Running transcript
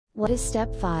What is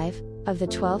Step 5 of the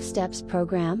 12 Steps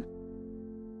program?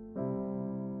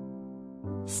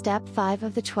 Step 5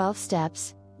 of the 12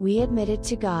 Steps, we admitted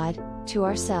to God, to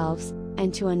ourselves,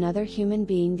 and to another human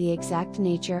being the exact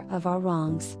nature of our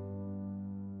wrongs.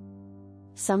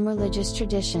 Some religious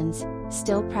traditions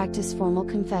still practice formal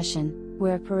confession,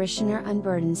 where a parishioner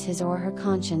unburdens his or her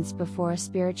conscience before a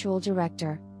spiritual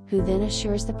director, who then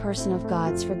assures the person of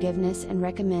God's forgiveness and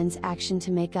recommends action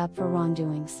to make up for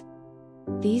wrongdoings.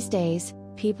 These days,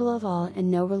 people of all and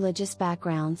no religious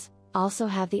backgrounds also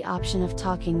have the option of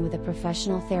talking with a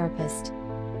professional therapist.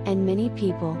 And many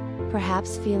people,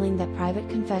 perhaps feeling that private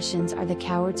confessions are the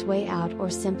coward's way out or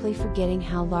simply forgetting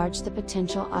how large the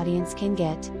potential audience can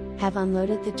get, have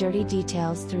unloaded the dirty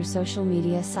details through social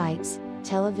media sites,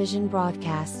 television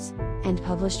broadcasts, and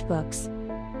published books.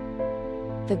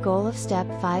 The goal of Step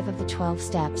 5 of the 12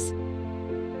 Steps.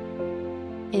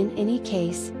 In any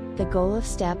case, the goal of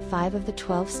Step 5 of the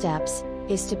 12 Steps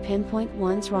is to pinpoint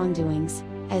one's wrongdoings,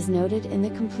 as noted in the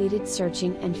completed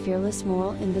searching and fearless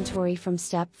moral inventory from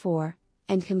Step 4,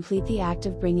 and complete the act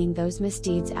of bringing those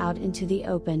misdeeds out into the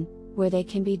open, where they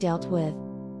can be dealt with.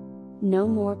 No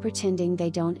more pretending they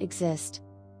don't exist.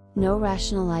 No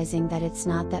rationalizing that it's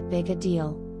not that big a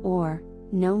deal, or,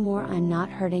 no more I'm not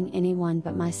hurting anyone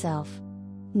but myself.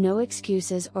 No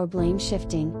excuses or blame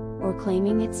shifting, or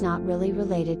claiming it's not really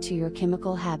related to your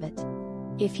chemical habit.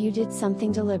 If you did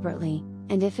something deliberately,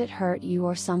 and if it hurt you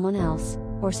or someone else,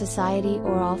 or society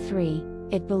or all three,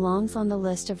 it belongs on the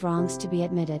list of wrongs to be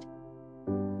admitted.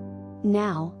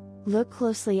 Now, look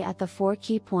closely at the 4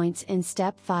 key points in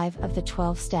Step 5 of the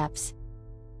 12 Steps.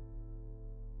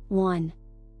 1.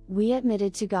 We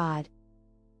admitted to God.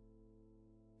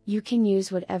 You can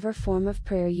use whatever form of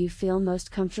prayer you feel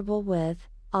most comfortable with,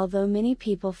 although many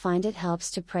people find it helps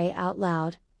to pray out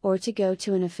loud, or to go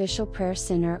to an official prayer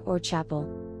center or chapel.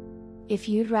 If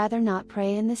you'd rather not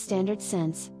pray in the standard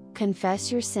sense, confess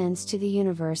your sins to the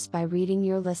universe by reading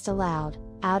your list aloud,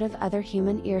 out of other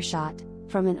human earshot,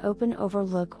 from an open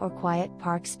overlook or quiet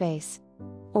park space.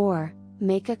 Or,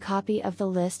 make a copy of the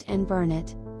list and burn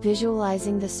it,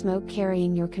 visualizing the smoke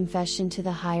carrying your confession to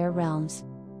the higher realms.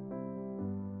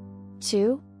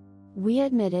 2. We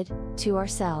admitted to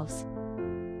ourselves.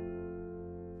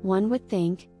 One would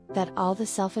think that all the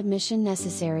self-admission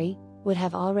necessary would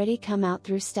have already come out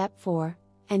through Step 4,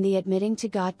 and the admitting to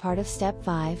God part of Step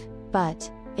 5,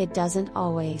 but it doesn't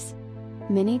always.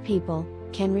 Many people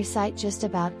can recite just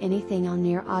about anything on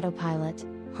near autopilot,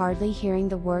 hardly hearing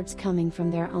the words coming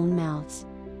from their own mouths.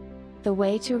 The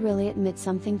way to really admit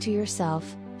something to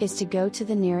yourself is to go to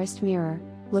the nearest mirror,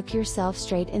 look yourself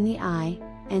straight in the eye,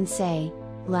 and say,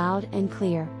 loud and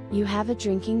clear, you have a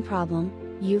drinking problem,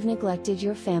 you've neglected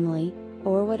your family,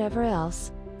 or whatever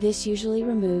else. This usually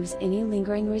removes any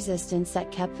lingering resistance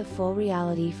that kept the full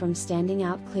reality from standing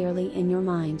out clearly in your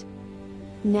mind.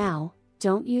 Now,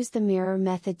 don't use the mirror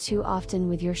method too often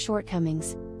with your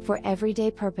shortcomings. For everyday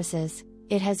purposes,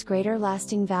 it has greater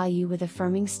lasting value with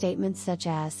affirming statements such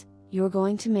as, you're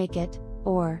going to make it,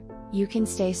 or, you can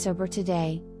stay sober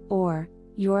today, or,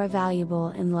 you're a valuable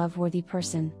and love-worthy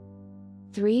person.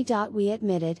 3. We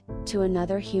admitted to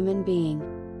another human being.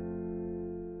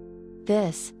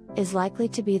 This is likely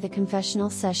to be the confessional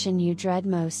session you dread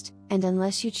most, and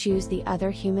unless you choose the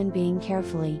other human being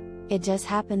carefully, it does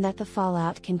happen that the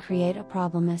fallout can create a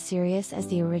problem as serious as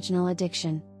the original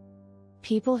addiction.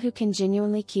 People who can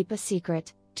genuinely keep a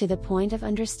secret, to the point of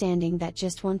understanding that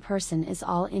just one person is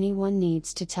all anyone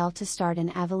needs to tell to start an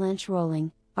avalanche rolling,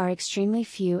 are extremely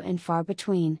few and far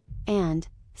between, and,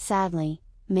 sadly,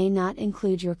 may not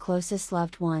include your closest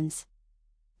loved ones.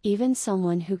 Even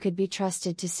someone who could be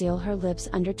trusted to seal her lips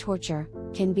under torture,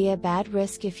 can be a bad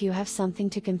risk if you have something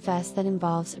to confess that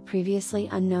involves a previously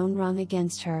unknown wrong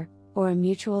against her, or a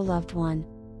mutual loved one.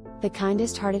 The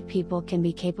kindest-hearted people can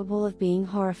be capable of being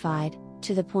horrified,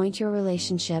 to the point your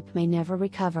relationship may never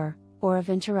recover, or of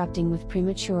interrupting with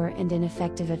premature and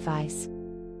ineffective advice.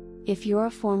 If you're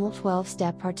a formal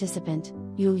 12-step participant,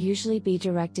 you'll usually be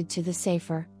directed to the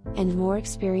safer, and more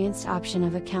experienced option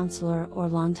of a counselor or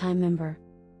longtime member.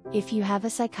 If you have a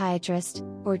psychiatrist,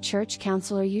 or church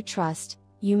counselor you trust,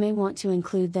 you may want to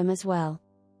include them as well.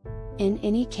 In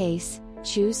any case,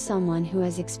 choose someone who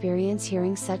has experience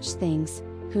hearing such things,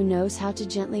 who knows how to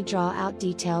gently draw out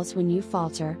details when you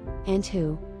falter, and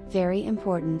who, very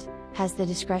important, has the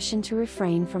discretion to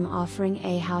refrain from offering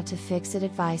a how-to-fix-it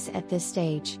advice at this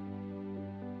stage.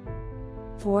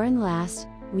 4. And last,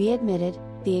 we admitted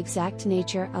the exact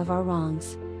nature of our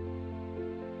wrongs.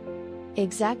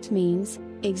 Exact means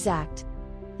exact.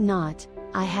 Not,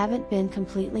 I haven't been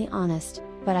completely honest,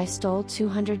 but I stole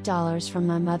 $200 from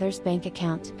my mother's bank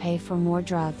account to pay for more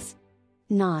drugs.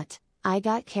 Not, I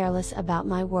got careless about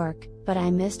my work, but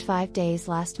I missed 5 days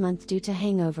last month due to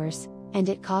hangovers, and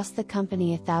it cost the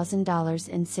company $1,000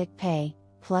 in sick pay,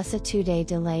 plus a 2-day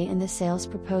delay in the sales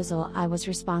proposal I was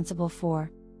responsible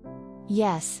for.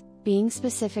 Yes, being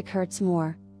specific hurts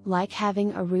more, like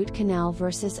having a root canal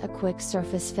versus a quick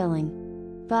surface filling.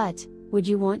 But, would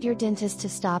you want your dentist to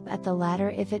stop at the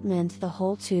latter if it meant the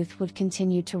whole tooth would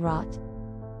continue to rot?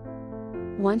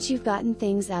 Once you've gotten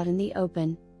things out in the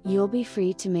open, you'll be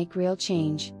free to make real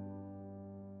change.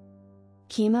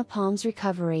 Kima Palms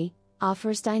Recovery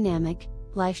offers dynamic,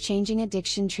 life-changing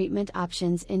addiction treatment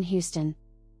options in Houston.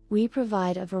 We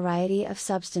provide a variety of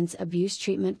substance abuse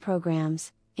treatment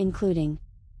programs, including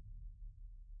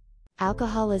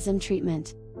alcoholism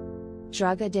treatment,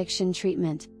 drug addiction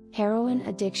treatment, heroin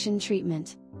addiction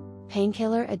treatment,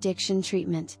 painkiller addiction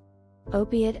treatment,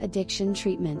 opiate addiction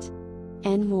treatment,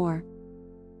 and more.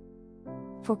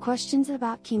 For questions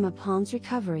about Kima Palms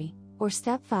Recovery, or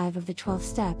Step 5 of the 12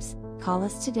 steps, call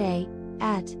us today,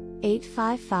 at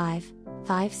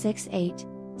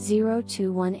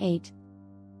 855-568-0218.